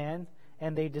old man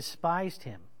and they despised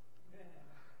him.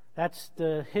 That's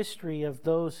the history of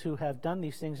those who have done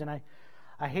these things. And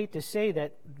I hate to say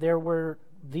that there were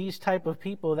these type of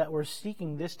people that were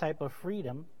seeking this type of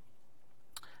freedom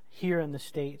here in the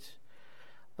States.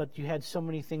 But you had so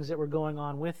many things that were going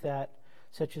on with that,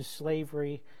 such as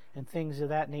slavery and things of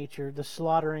that nature, the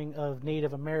slaughtering of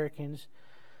Native Americans.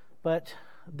 But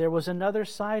there was another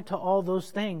side to all those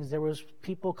things. There was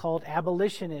people called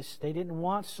abolitionists. They didn't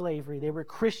want slavery. They were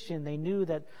Christian. They knew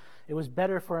that it was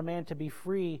better for a man to be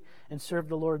free and serve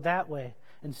the Lord that way.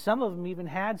 And some of them even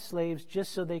had slaves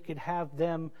just so they could have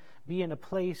them be in a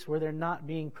place where they're not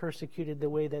being persecuted the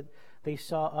way that they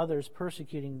saw others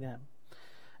persecuting them.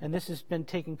 And this has been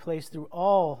taking place through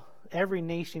every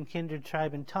nation, kindred,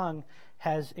 tribe, and tongue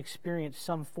has experienced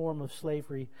some form of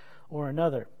slavery or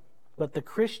another. But the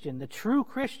Christian, the true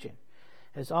Christian,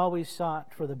 has always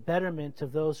sought for the betterment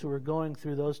of those who are going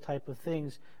through those type of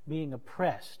things, being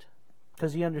oppressed,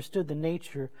 because he understood the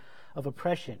nature of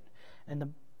oppression. And the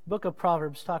book of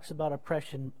Proverbs talks about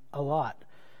oppression a lot,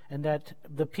 and that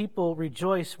the people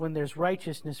rejoice when there's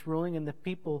righteousness ruling, and the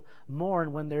people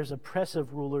mourn when there's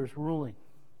oppressive rulers ruling.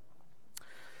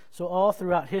 So all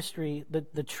throughout history,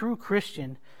 the true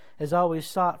Christian has always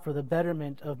sought for the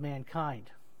betterment of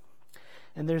mankind.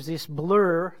 And there's this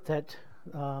blur that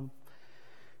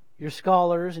your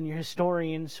scholars and your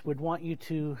historians would want you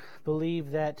to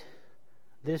believe that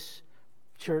this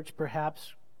church,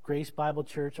 perhaps Grace Bible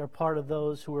Church, are part of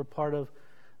those who were part of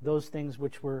those things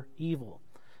which were evil.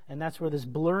 And that's where this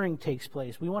blurring takes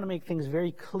place. We want to make things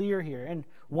very clear here. And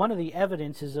one of the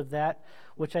evidences of that,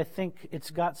 which I think it's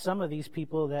got some of these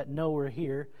people that know we're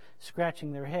here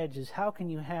scratching their heads, is how can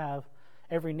you have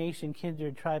every nation,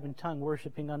 kindred, tribe, and tongue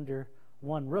worshiping under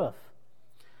one roof?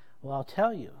 Well, I'll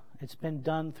tell you, it's been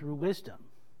done through wisdom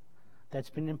that's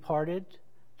been imparted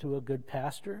to a good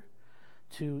pastor,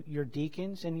 to your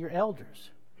deacons and your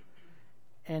elders,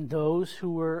 and those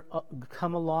who were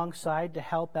come alongside to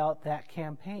help out that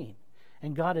campaign.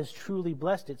 And God has truly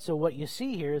blessed it. So what you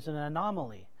see here is an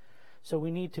anomaly. So we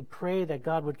need to pray that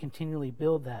God would continually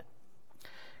build that.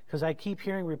 Because I keep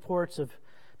hearing reports of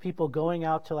people going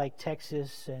out to like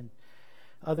Texas and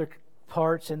other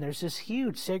parts, and there's this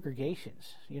huge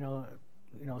segregations. You know,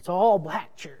 it's all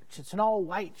black church. It's an all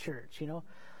white church, Well,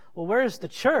 where's the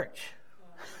church?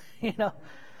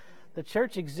 The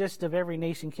church exists of every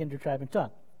nation, kindred, tribe, and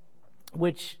tongue,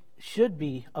 which should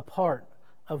be a part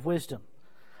of wisdom.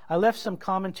 I left some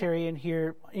commentary in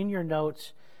here in your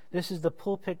notes. This is the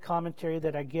pulpit commentary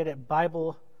that I get at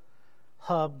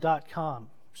BibleHub.com.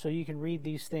 So you can read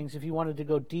these things if you wanted to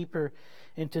go deeper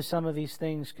into some of these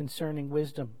things concerning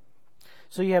wisdom.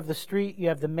 So you have the street, you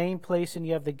have the main place, and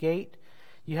you have the gate.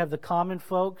 You have the common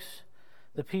folks,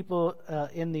 the people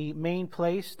in the main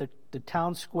place, the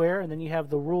town square, and then you have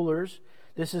the rulers.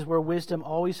 This is where wisdom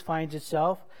always finds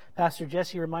itself. Pastor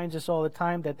Jesse reminds us all the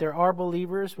time that there are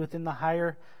believers within the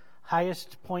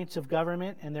highest points of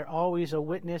government, and they're always a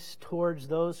witness towards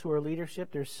those who are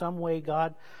leadership. There's some way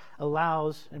God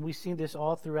allows, and we've seen this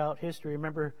all throughout history.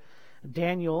 Remember,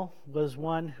 Daniel was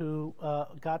one who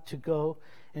got to go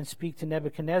and speak to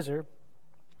Nebuchadnezzar,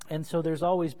 and so there's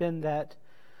always been that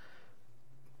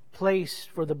place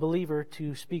for the believer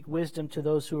to speak wisdom to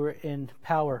those who are in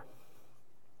power.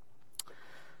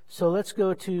 So let's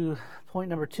go to point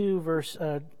number 2,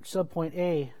 subpoint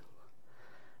A.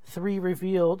 3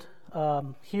 revealed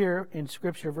here in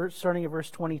Scripture, starting at verse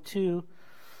 22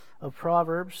 of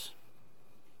Proverbs.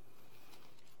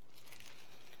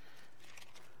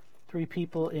 3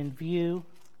 people in view.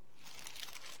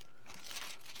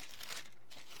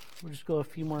 We'll just go a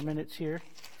few more minutes here.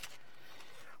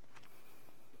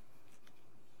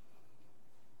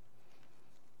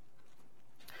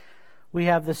 We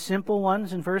have the simple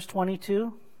ones in verse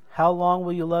 22. How long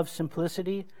will you love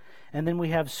simplicity? And then we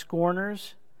have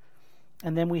scorners.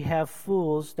 And then we have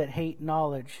fools that hate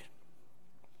knowledge.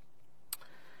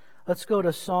 Let's go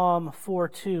to Psalm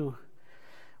 4:2.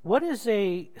 What is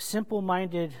a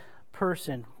simple-minded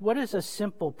person? What is a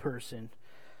simple person?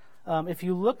 If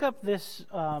you look up this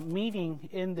meaning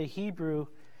in the Hebrew,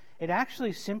 it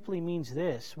actually simply means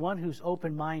this: one who's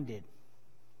open-minded.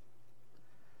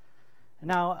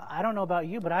 Now, I don't know about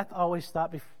you, but I always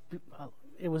thought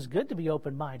it was good to be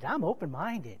open-minded. I'm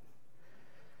open-minded.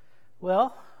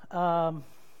 Well,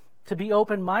 to be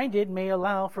open-minded may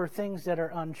allow for things that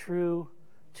are untrue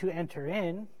to enter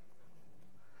in.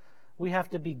 We have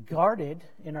to be guarded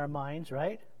in our minds,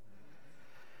 right?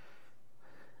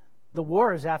 The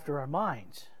war is after our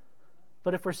minds.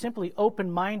 But if we're simply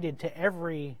open-minded to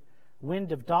every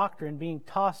wind of doctrine being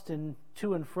tossed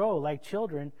to and fro like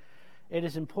children, it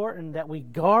is important that we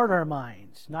guard our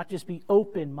minds, not just be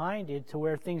open-minded to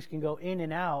where things can go in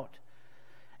and out,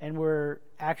 and we're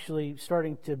actually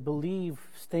starting to believe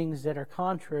things that are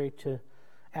contrary to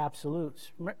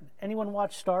absolutes. Anyone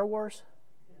watch Star Wars?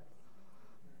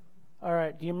 All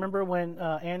right. Do you remember when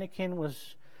Anakin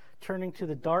was turning to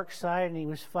the dark side and he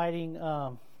was fighting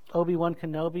Obi-Wan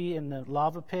Kenobi in the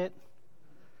lava pit?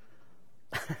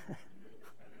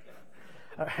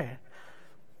 All right.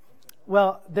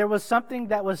 Well, there was something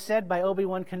that was said by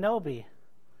Obi-Wan Kenobi,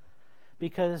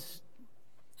 because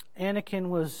Anakin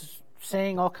was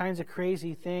saying all kinds of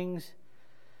crazy things,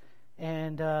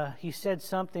 and he said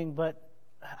something, but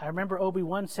I remember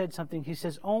Obi-Wan said something. He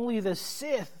says, only the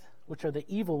Sith, which are the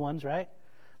evil ones, right,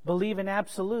 believe in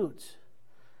absolutes.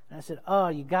 And I said, oh,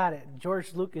 you got it.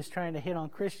 George Lucas trying to hit on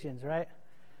Christians, right?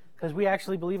 Because we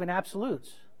actually believe in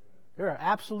absolutes. There are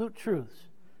absolute truths.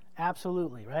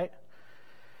 Absolutely, right?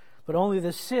 But only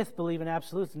the Sith believe in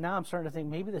absolutes. And now I'm starting to think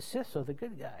maybe the Siths are the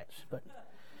good guys. But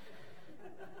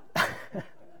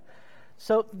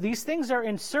so these things are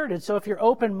inserted. So if you're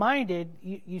open-minded,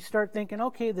 you start thinking,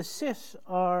 okay, the Siths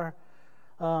are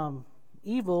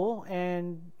evil,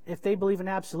 and if they believe in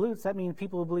absolutes, that means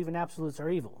people who believe in absolutes are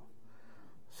evil.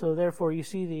 So therefore, you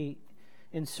see the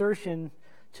insertion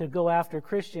to go after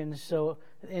Christians. So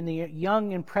in the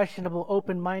young, impressionable,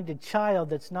 open-minded child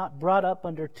that's not brought up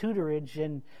under tutorage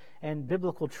and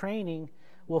biblical training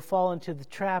will fall into the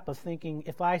trap of thinking,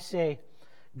 if I say,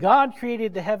 God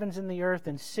created the heavens and the earth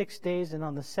in 6 days, and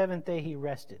on the seventh day he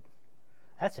rested,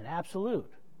 that's an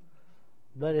absolute.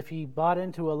 But if he bought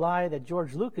into a lie that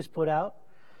George Lucas put out,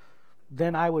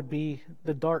 then I would be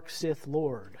the dark Sith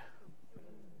Lord.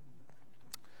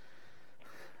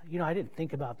 You know, I didn't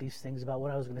think about these things, about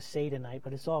what I was going to say tonight,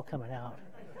 but it's all coming out.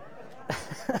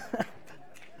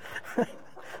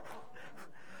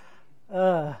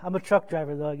 I'm a truck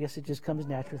driver, though. I guess it just comes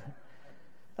naturally.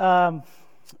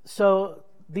 So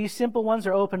these simple ones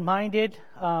are open-minded.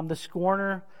 The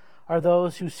scorner are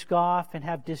those who scoff and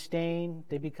have disdain.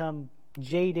 They become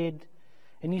jaded.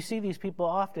 And you see these people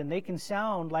often. They can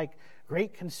sound like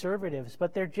great conservatives,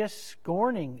 but they're just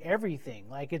scorning everything.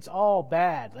 Like it's all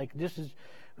bad. Like this is,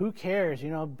 who cares?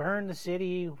 You know, burn the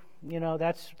city. You know,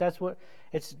 that's what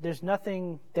it's. There's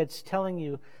nothing that's telling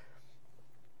you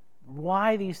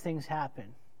why these things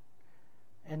happen.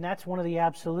 And that's one of the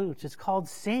absolutes. It's called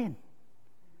sin.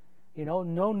 You know,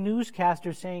 no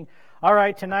newscaster saying, all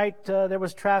right, tonight there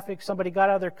was traffic, somebody got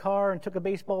out of their car and took a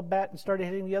baseball bat and started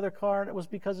hitting the other car, and it was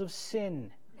because of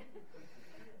sin.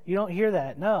 You don't hear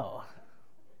that. No.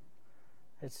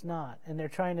 It's not. And they're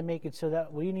trying to make it so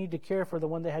that we need to care for the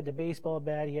one that had the baseball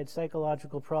bat, he had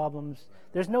psychological problems.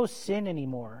 There's no sin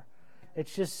anymore.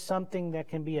 It's just something that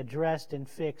can be addressed and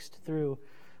fixed through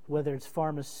whether it's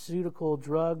pharmaceutical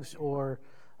drugs or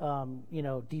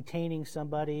detaining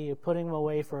somebody or putting them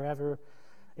away forever.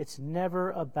 It's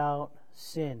never about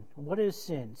sin. What is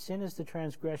sin? Sin is the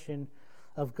transgression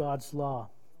of God's law.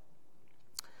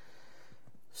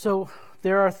 So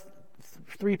there are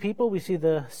three people. We see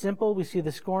the simple, we see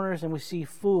the scorners, and we see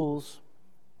fools.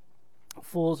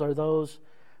 Fools are those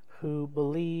who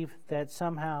believe that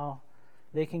somehow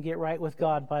they can get right with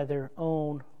God by their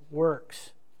own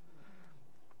works.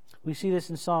 We see this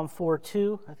in Psalm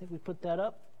 4:2. I think we put that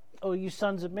up. Oh, you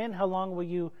sons of men, how long will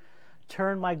you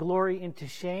turn my glory into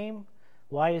shame?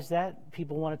 Why is that?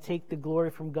 People want to take the glory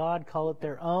from God, call it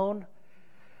their own.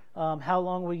 How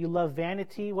long will you love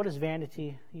vanity? What is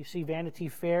vanity? You see Vanity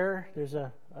Fair. There's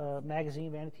a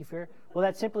magazine, Vanity Fair. Well,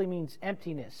 that simply means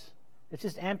emptiness. It's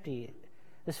just empty.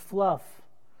 It's fluff.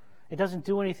 It doesn't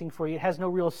do anything for you. It has no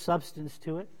real substance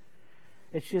to it.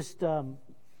 It's just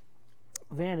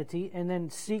vanity. And then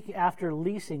seek after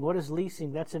leasing. What is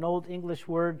leasing? That's an old English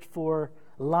word for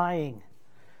lying.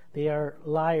 They are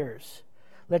liars.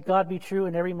 Let God be true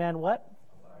and every man what?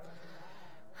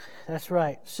 That's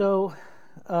right. So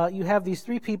you have these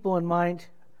three people in mind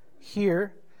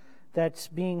here that's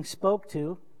being spoke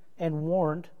to and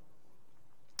warned.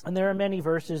 And there are many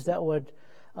verses that would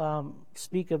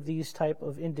speak of these type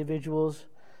of individuals.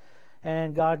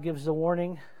 And God gives the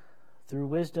warning through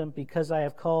wisdom. Because I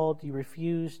have called, you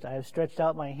refused. I have stretched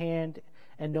out my hand,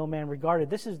 and no man regarded.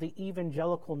 This is the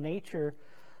evangelical nature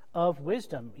of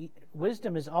wisdom.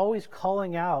 Wisdom is always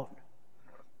calling out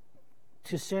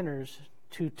to sinners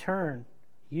to turn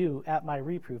you at my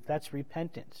reproof. That's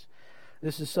repentance.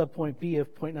 This is subpoint B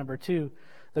of point number 2.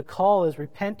 The call is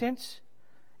repentance,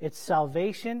 it's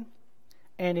salvation,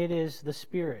 and it is the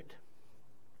Spirit.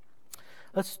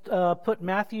 Let's put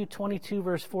Matthew 22,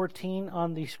 verse 14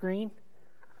 on the screen.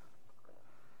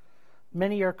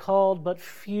 Many are called, but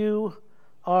few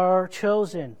are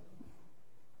chosen.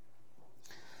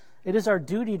 It is our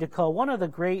duty to call. One of the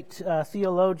great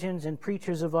theologians and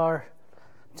preachers of our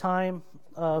time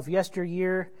of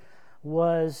yesteryear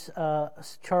was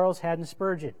Charles Haddon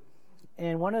Spurgeon.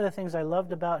 And one of the things I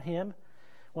loved about him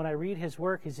when I read his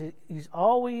work is he's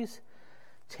always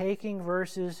taking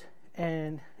verses,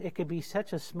 and it could be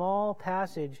such a small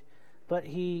passage, but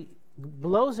he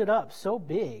blows it up so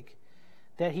big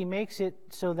that he makes it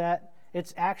so that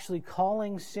it's actually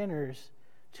calling sinners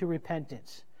to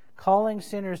repentance, calling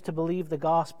sinners to believe the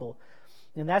gospel.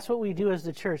 And that's what we do as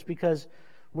the church, because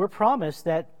we're promised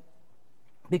that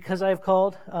because I have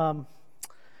called,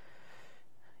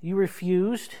 you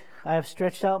refused, I have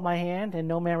stretched out my hand, and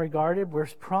no man regarded. We're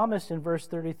promised in verse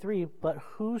 33, but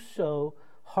whoso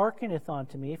hearkeneth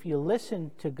unto me, if you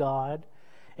listen to God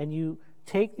and you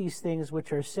take these things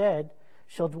which are said,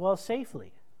 shall dwell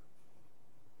safely.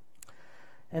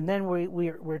 And then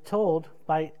we're told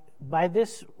by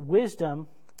this wisdom,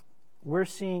 we're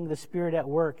seeing the Spirit at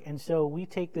work. And so we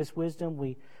take this wisdom,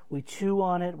 we chew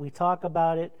on it, we talk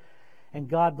about it, and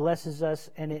God blesses us,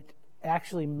 and it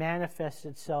actually manifests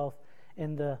itself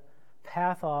in the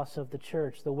pathos of the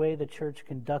church, the way the church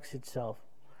conducts itself.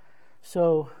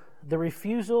 So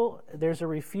there's a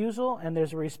refusal, and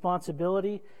there's a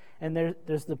responsibility, and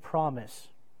there's the promise.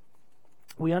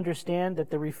 We understand that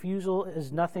the refusal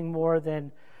is nothing more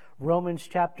than Romans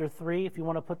chapter 3, if you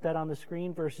want to put that on the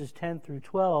screen, verses 10 through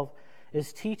 12,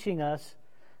 is teaching us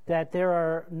that there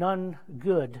are none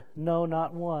good, no,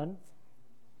 not one.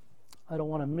 I don't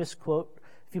want to misquote.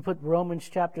 If you put Romans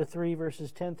chapter 3,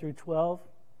 verses 10 through 12,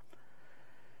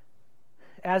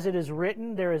 as it is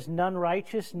written, there is none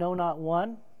righteous, no, not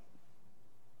one.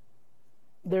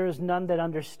 There is none that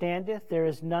understandeth, there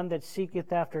is none that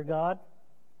seeketh after God.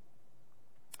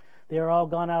 They are all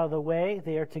gone out of the way,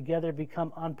 they are together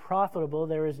become unprofitable.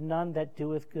 There is none that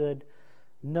doeth good,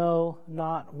 no,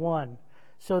 not one.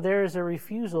 So there is a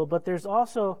refusal, but there's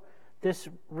also this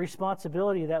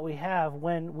responsibility that we have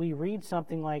when we read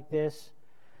something like this,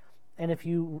 and if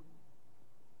you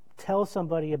tell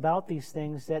somebody about these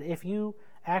things, that if you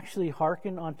actually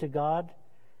hearken unto God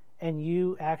and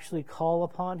you actually call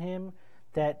upon Him,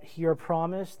 that you're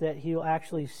promised that He'll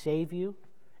actually save you.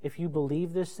 If you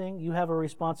believe this thing, you have a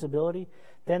responsibility.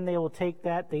 Then they will take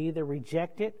that, they either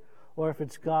reject it, or if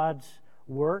it's God's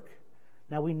work.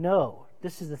 Now we know,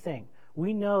 this is the thing,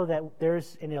 we know that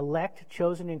there's an elect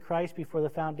chosen in Christ before the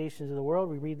foundations of the world.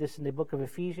 We read this in the book of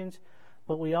Ephesians.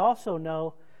 But we also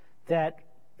know that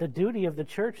the duty of the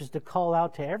church is to call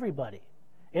out to everybody.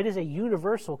 It is a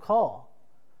universal call,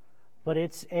 but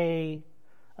it's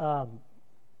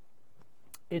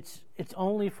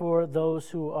only for those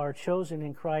who are chosen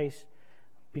in Christ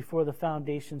before the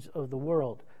foundations of the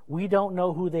world. We don't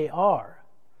know who they are.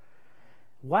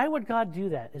 Why would God do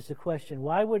that is the question.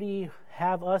 Why would He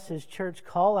have us as church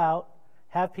call out,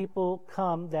 have people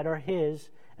come that are His,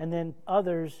 and then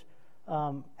others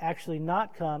actually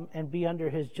not come and be under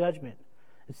His judgment?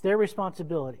 It's their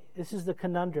responsibility. This is the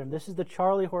conundrum. This is the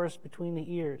Charlie horse between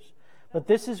the ears. But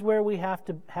this is where we have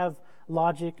to have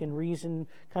logic and reason,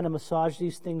 kind of massage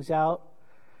these things out.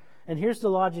 And here's the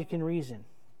logic and reason.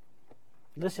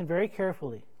 Listen very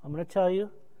carefully. I'm going to tell you.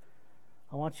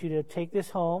 I want you to take this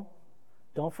home.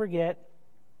 Don't forget,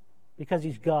 because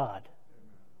He's God.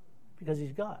 Because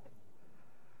He's God.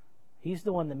 He's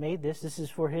the one that made this. This is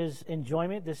for His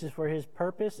enjoyment. This is for His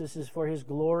purpose. This is for His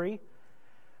glory.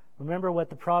 Remember what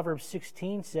the Proverbs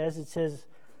 16 says. It says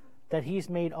that He's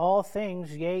made all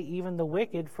things, yea, even the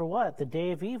wicked, for what? The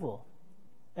day of evil.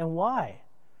 And why?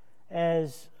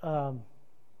 As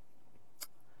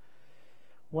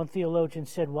one theologian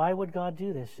said, why would God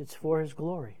do this? It's for His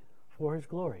glory. For His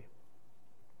glory.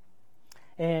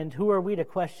 And who are we to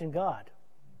question God?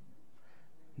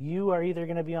 You are either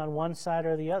going to be on one side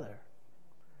or the other.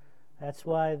 That's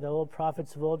why the old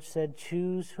prophets of old said,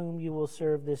 choose whom you will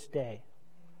serve this day.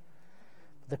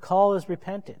 The call is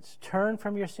repentance. Turn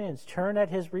from your sins. Turn at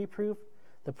his reproof.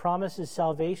 The promise is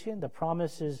salvation. The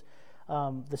promise is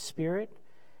the Spirit.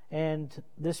 And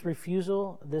this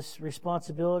refusal, this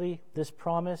responsibility, this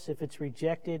promise, if it's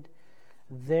rejected,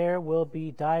 there will be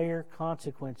dire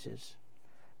consequences.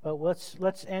 But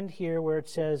let's end here where it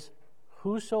says,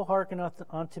 whoso hearkeneth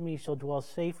unto me shall dwell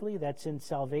safely, that's in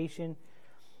salvation,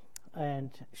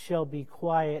 and shall be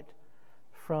quiet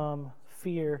from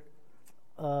fear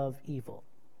of evil.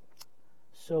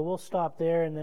 So we'll stop there and then